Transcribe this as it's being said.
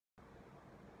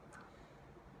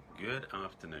Good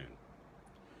afternoon.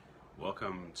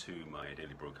 Welcome to my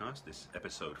daily broadcast. This is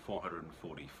episode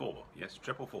 444. Yes,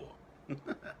 triple four.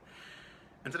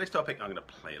 And today's topic I'm going to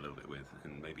play a little bit with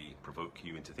and maybe provoke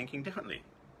you into thinking differently.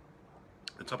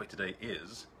 The topic today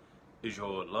is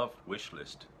your love wish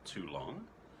list too long?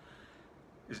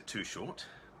 Is it too short?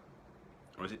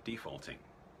 Or is it defaulting?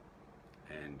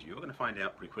 And you're going to find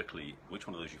out pretty quickly which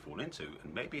one of those you fall into,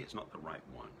 and maybe it's not the right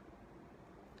one.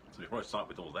 So before I start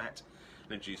with all that,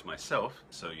 I'll introduce myself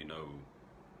so you know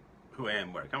who I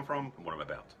am, where I come from, and what I'm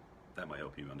about. That might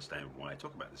help you understand why I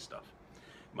talk about this stuff.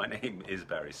 My name is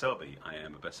Barry Selby. I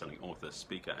am a best-selling author,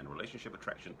 speaker, and relationship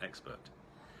attraction expert.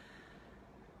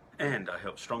 And I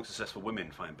help strong, successful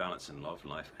women find balance in love,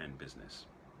 life, and business.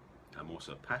 I'm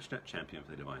also a passionate champion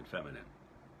for the divine feminine.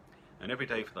 And every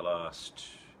day for the last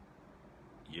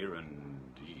year and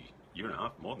a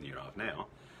half, more than a year and a half now,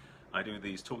 I do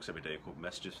these talks every day called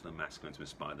Messages from the Masculine to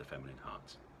Inspire the Feminine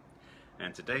Heart.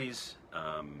 And today's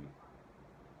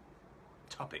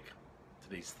topic,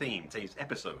 today's theme, today's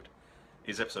episode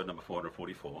is episode number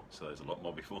 444. So there's a lot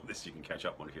more before this you can catch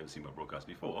up on if you haven't seen my broadcast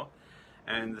before.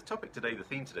 And the topic today, the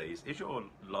theme today is your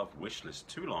love wish list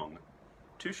too long,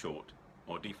 too short,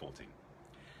 or defaulting?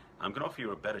 I'm going to offer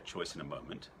you a better choice in a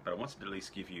moment, but I wanted to at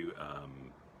least give you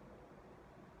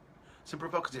some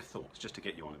provocative thoughts just to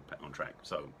get you on track.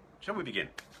 So, shall we begin?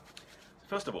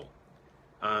 First of all,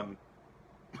 let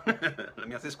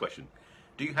me ask this question.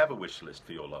 Do you have a wish list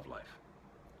for your love life?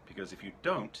 Because if you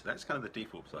don't, that's kind of the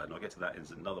default side, and I'll get to that in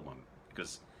another one,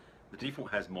 because the default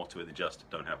has more to it than just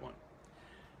don't have one.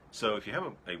 So if you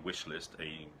have a wish list, what's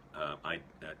the one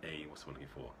I'm looking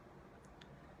for?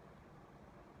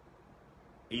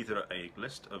 Either a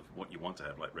list of what you want to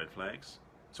have, like red flags,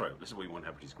 sorry, this is what you want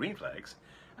to have, which is green flags,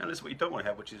 and this is what you don't want to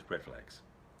have, which is red flags.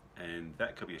 And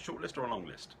that could be a short list or a long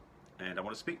list. And I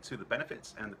want to speak to the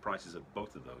benefits and the prices of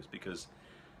both of those because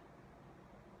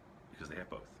they have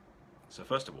both. So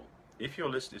first of all, if your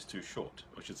list is too short,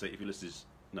 or I should say if your list is,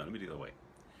 no, let me do it the other way.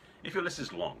 If your list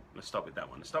is long, let's start with that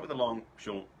one. Let's start with the long,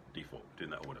 short, default, do in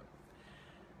that order.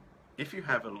 If you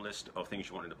have a list of things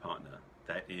you want in a partner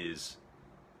that is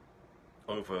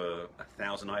over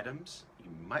 1,000 items, you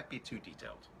might be too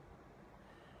detailed.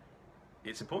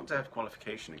 It's important to have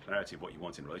qualification and clarity of what you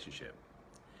want in a relationship.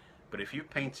 But if you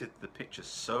painted the picture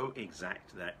so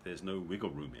exact that there's no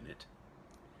wiggle room in it,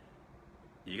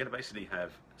 you're going to basically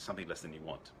have something less than you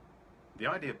want. The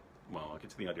idea, well, I'll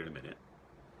get to the idea in a minute.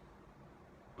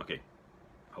 Okay,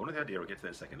 hold on the idea, I'll get to that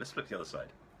in a second. Let's flip the other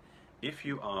side. If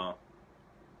you are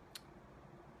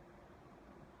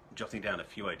jotting down a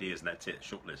few ideas and that's it,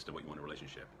 short list of what you want in a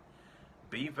relationship,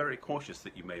 be very cautious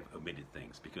that you may have omitted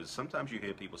things, because sometimes you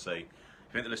hear people say,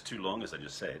 if you make the list too long, as I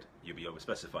just said, you'll be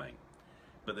over-specifying.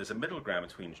 But there's a middle ground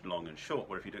between long and short,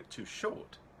 where if you do it too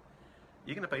short,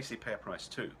 you're going to basically pay a price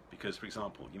too. Because, for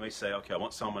example, you may say, okay, I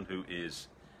want someone who is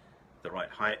the right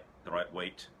height, the right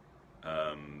weight,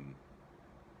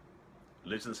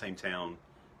 lives in the same town,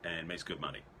 and makes good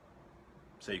money.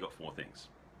 Say you've got 4 things.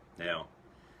 Now,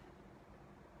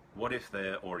 what if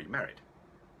they're already married?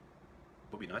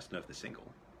 It would be nice to know if they're single.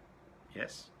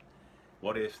 Yes.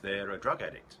 What if they're a drug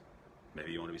addict?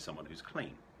 Maybe you want to be someone who's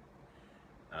clean.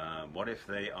 What if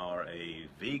they are a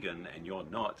vegan and you're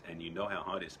not, and you know how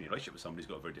hard it is to be in a relationship with somebody who's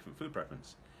got a very different food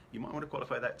preference? You might want to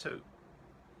qualify that too.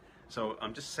 So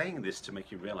I'm just saying this to make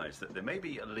you realize that there may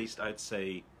be at least, I'd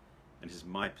say, and this is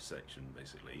my perception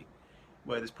basically,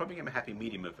 where there's probably a happy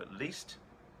medium of at least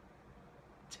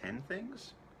 10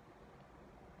 things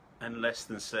and less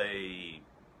than, say,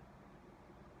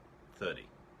 30.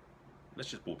 Let's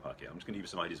just ballpark it. I'm just going to give you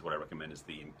some ideas of what I recommend as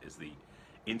the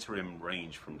interim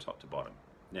range from top to bottom.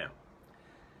 Now,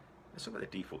 let's talk about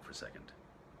the default for a second.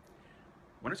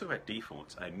 When I talk about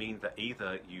defaults, I mean that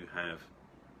either you have,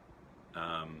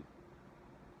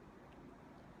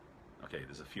 okay,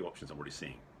 there's a few options I'm already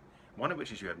seeing. One of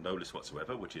which is you have no list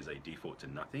whatsoever, which is a default to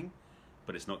nothing,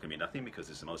 but it's not going to be nothing because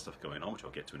there's some other stuff going on, which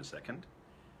I'll get to in a second.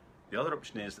 The other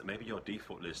option is that maybe your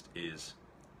default list is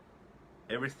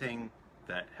everything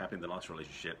that happened in the last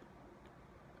relationship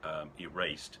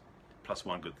erased, plus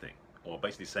one good thing. Or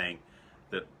basically saying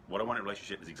that what I want in a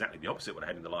relationship is exactly the opposite of what I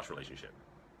had in the last relationship.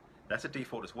 That's a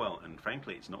default as well, and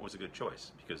frankly, it's not always a good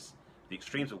choice, because the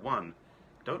extremes of one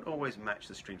don't always match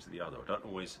the extremes of the other, or don't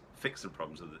always fix the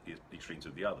problems of the extremes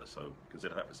of the other, so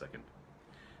consider that for a second.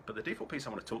 But the default piece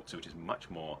I want to talk to, which is much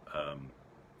more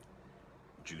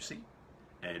juicy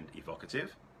and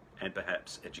evocative, and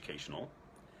perhaps educational,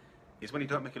 is when you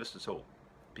don't make a list at all.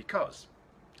 Because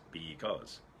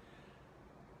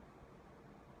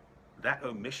that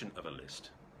omission of a list,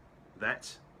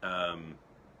 that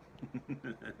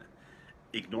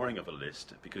ignoring of a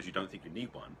list because you don't think you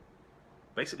need one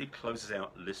basically closes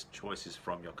out list choices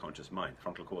from your conscious mind,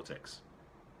 frontal cortex.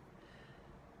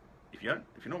 If you're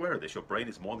not aware of this, your brain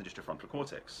is more than just your frontal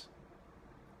cortex.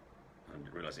 I'm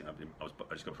realizing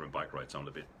I just got from a bike ride, so I'm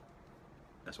a bit.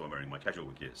 That's why I'm wearing my casual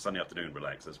gear. Sunday afternoon,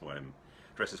 relax. That's why I'm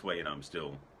dressed this way, and I'm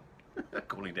still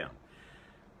cooling down.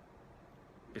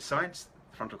 Besides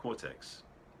the frontal cortex,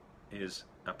 is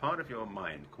a part of your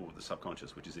mind called the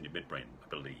subconscious, which is in your midbrain, I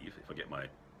believe. If I get my,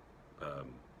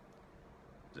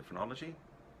 is it phrenology?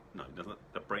 No,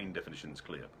 the brain definition is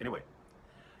clear. Anyway,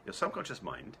 your subconscious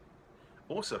mind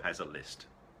also has a list,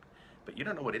 but you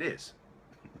don't know what it is.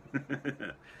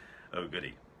 Oh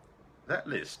goody. That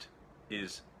list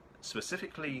is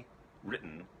specifically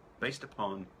written based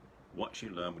upon what you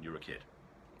learned when you were a kid.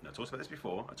 Now, I talked about this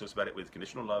before. I talked about it with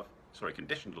conditioned love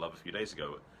a few days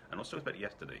ago, and I also talked about it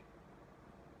yesterday.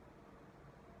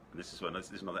 And this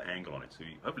is another angle on it, so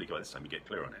hopefully by this time you get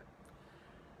clear on it.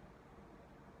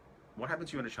 What happened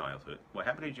to you in your childhood? What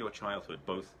happened in your childhood,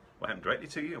 both what happened directly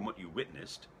to you and what you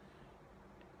witnessed,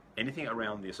 anything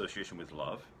around the association with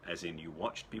love, as in you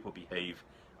watched people behave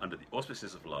under the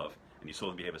auspices of love and you saw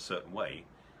them behave a certain way,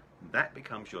 that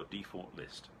becomes your default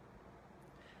list.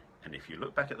 And if you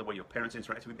look back at the way your parents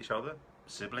interacted with each other,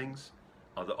 siblings,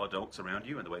 other adults around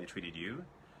you, and the way they treated you,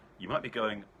 you might be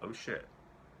going, oh shit.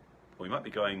 Or you might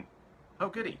be going, oh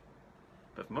goody.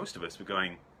 But for most of us, we're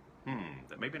going,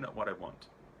 that may be not what I want.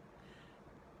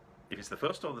 If it's the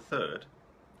first or the third,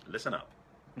 listen up.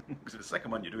 Because the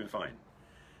second one, you're doing fine.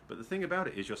 But the thing about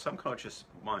it is your subconscious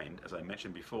mind, as I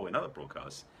mentioned before in other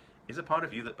broadcasts, is a part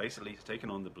of you that basically has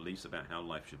taken on the beliefs about how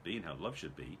life should be and how love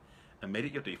should be and made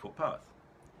it your default path.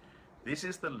 This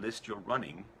is the list you're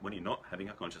running when you're not having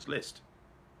a conscious list.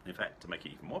 In fact, to make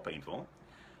it even more painful,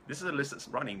 this is a list that's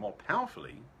running more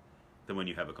powerfully than when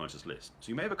you have a conscious list. So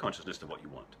you may have a conscious list of what you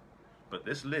want, but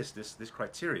this list, this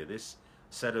criteria, this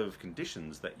set of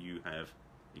conditions that you have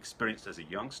experienced as a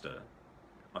youngster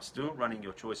are still running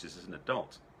your choices as an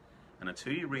adult. And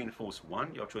until you reinforce,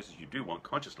 one, your choices you do want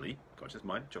consciously, conscious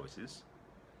mind choices,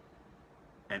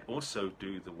 and also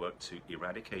do the work to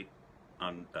eradicate,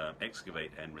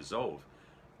 excavate, and resolve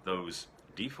those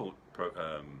default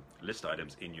list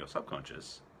items in your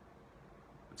subconscious,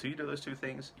 until you do those two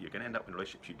things, you're going to end up in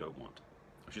relationships you don't want.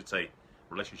 I should say,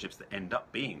 relationships that end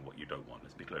up being what you don't want.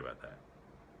 Let's be clear about that.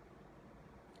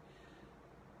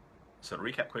 So to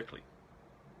recap quickly,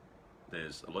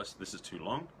 there's a list. This is too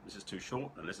long, this is too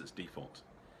short, and this is default.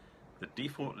 The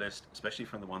default list, especially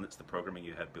from the one that's the programming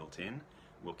you have built in,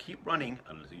 will keep running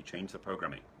until you change the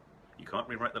programming. You can't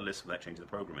rewrite the list without changing the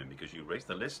programming, because you erase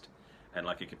the list, and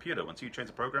like a computer, once you change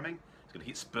the programming, it's going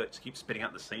to keep spitting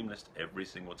out the same list every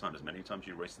single time. As many times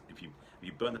you erase it, if you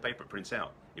burn the paper, it prints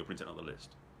out, you'll print another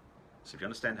list. So if you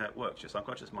understand how it works, your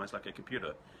subconscious mind's like a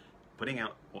computer, putting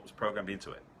out what was programmed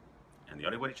into it. And the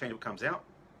only way to change what comes out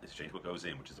is to change what goes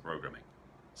in, which is the programming.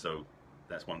 So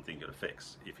that's one thing you've got to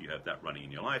fix if you have that running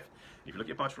in your life. If you look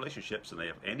at past relationships and they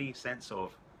have any sense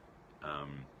of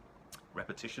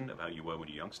repetition of how you were when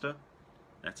you're a youngster,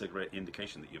 that's a great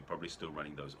indication that you're probably still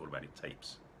running those automatic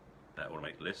tapes. That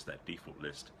automatic list, that default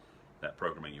list, that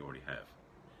programming you already have.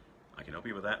 I can help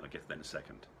you with that, and I'll get to that in a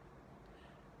second.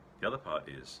 The other part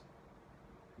is,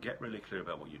 get really clear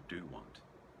about what you do want.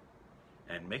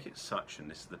 And make it such, and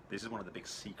this is one of the big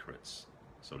secrets.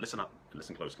 So listen up and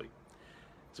listen closely.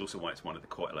 It's also why it's one of the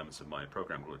core elements of my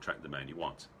program called Attract the Man You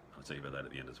Want. I'll tell you about that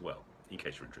at the end as well, in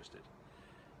case you're interested.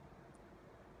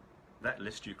 That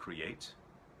list you create,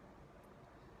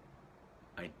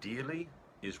 ideally,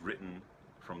 is written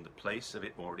from the place of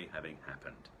it already having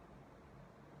happened.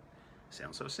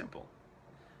 Sounds so simple.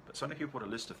 But so many people put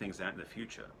a list of things out in the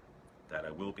future that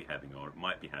I will be having, or it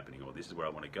might be happening, or this is where I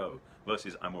want to go,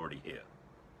 versus I'm already here.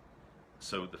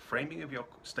 So the framing of your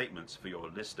statements for your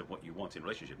list of what you want in a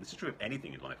relationship, this is true of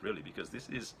anything in life really, because this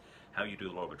is how you do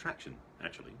the law of attraction,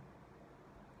 actually.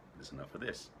 Listen up for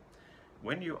this.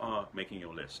 When you are making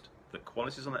your list, the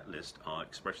qualities on that list are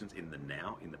expressions in the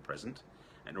now, in the present,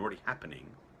 and already happening,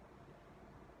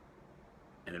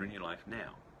 and they're in your life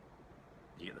now.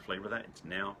 You get the flavor of that? It's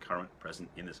now, current, present,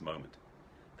 in this moment.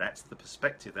 That's the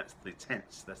perspective, that's the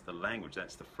tense, that's the language,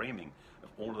 that's the framing of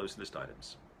all of those list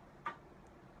items.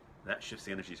 That shifts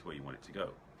the energy to where you want it to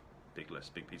go. Big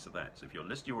list, big piece of that. So if your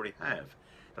list you already have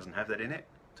doesn't have that in it,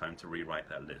 time to rewrite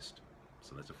that list.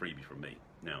 So that's a freebie from me.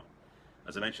 Now,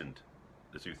 as I mentioned,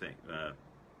 the two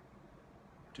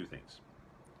things.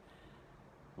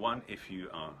 One, if you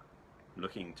are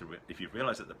looking to, if you've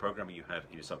realized that the programming you have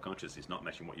in your subconscious is not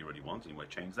matching what you really want and you want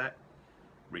to change that,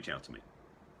 reach out to me.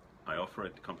 I offer a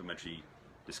complimentary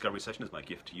discovery session as my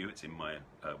gift to you. It's in my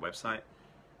website.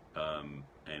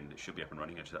 and it should be up and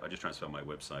running. Actually, I just transferred my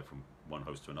website from one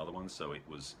host to another one, so it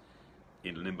was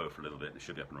in limbo for a little bit. It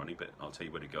should be up and running, but I'll tell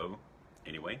you where to go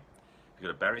anyway. If you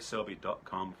go to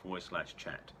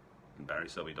barryselby.com/chat, and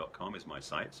barryselby.com is my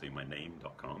site, so my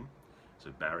name.com.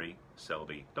 So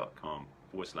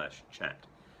barryselby.com/chat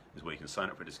is where you can sign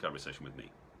up for a discovery session with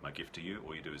me. My gift to you,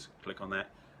 all you do is click on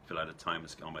that, fill out a time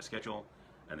on my schedule,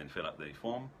 and then fill out the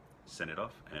form, send it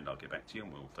off, and I'll get back to you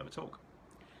and we'll have a talk.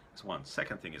 That's one.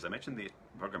 Second thing is, I mentioned the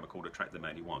program called Attract the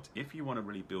Man You Want. If you want to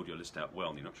really build your list out well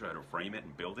and you're not sure how to frame it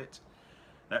and build it,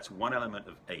 that's one element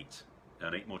of an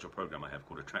 8-module program I have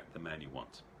called Attract the Man You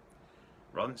Want.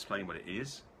 Rather than explain what it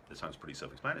is, that sounds pretty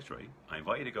self-explanatory, I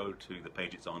invite you to go to the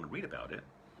page it's on and read about it,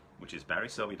 which is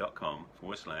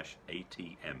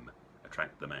barryselby.com/ATM,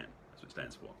 Attract the Man. That's what it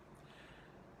stands for.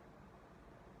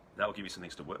 That will give you some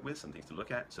things to work with, some things to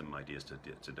look at, some ideas to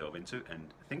delve into,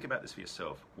 and think about this for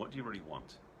yourself. What do you really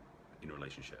want in a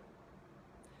relationship?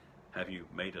 Have you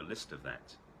made a list of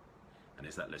that? And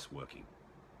is that list working?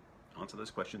 Answer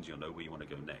those questions, you'll know where you want to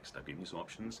go next. I've given you some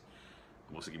options.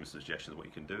 I've also given you some suggestions of what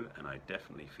you can do, and I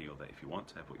definitely feel that if you want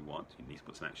to have what you want, you need to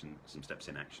put some action, some steps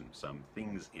in action, some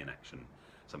things in action,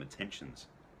 some intentions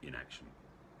in action.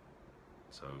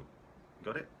 So,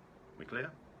 got it? We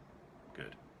clear?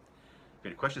 Good. If you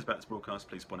have any questions about this broadcast,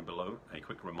 please put them below. A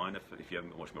quick reminder, if you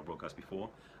haven't watched my broadcast before,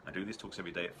 I do these talks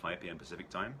every day at 5 p.m. Pacific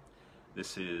time.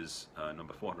 This is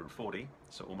number 440,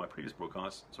 so all my previous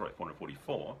broadcasts,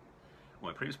 444, all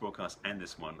my previous broadcasts and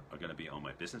this one are going to be on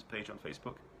my business page on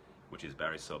Facebook, which is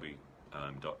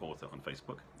barryselby.author on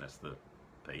Facebook. That's the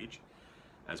page.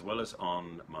 As well as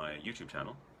on my YouTube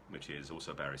channel, which is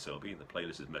also Barry Selby. The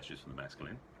playlist is Messages from the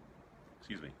Masculine.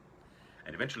 Excuse me.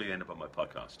 And eventually end up on my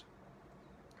podcast.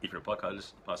 If you're a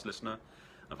podcast listener,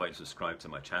 I invite you to subscribe to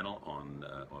my channel on,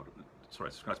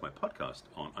 subscribe to my podcast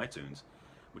on iTunes,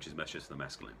 which is Messages from the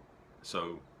Masculine.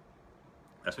 So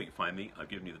that's where you can find me. I've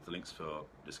given you the links for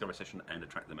Discovery Session and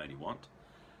Attract the Man You Want.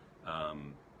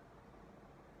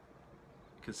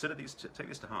 Consider these. Take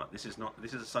this to heart. This is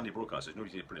a Sunday broadcast. So it's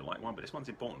usually a pretty light one, but this one's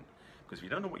important because if you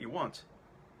don't know what you want,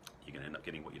 you're going to end up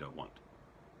getting what you don't want.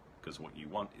 Because what you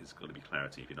want is going to be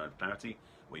clarity. If you don't have clarity,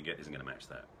 what you get isn't going to match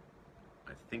that.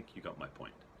 I think you got my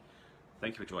point.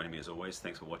 Thank you for joining me as always.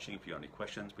 Thanks for watching. If you have any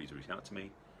questions, please reach out to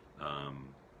me.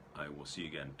 I will see you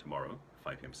again tomorrow,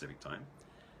 5 p.m. Pacific time.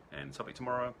 And topic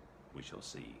tomorrow, we shall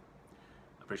see.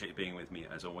 I appreciate you being with me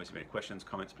as always. If you have any questions,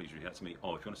 comments, please reach out to me.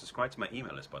 Oh, if you want to subscribe to my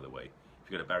email list, by the way, if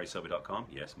you go to barryselby.com,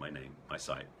 yes, my name, my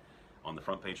site. On the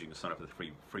front page, you can sign up for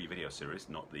the free video series,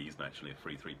 not these, but actually a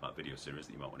free 3-part video series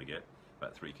that you might want to get,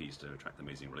 about 3 keys to attract an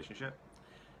amazing relationship.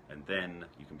 And then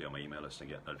you can be on my email list and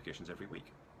get notifications every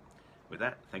week. With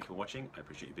that, thank you for watching. I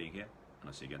appreciate you being here, and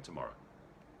I'll see you again tomorrow.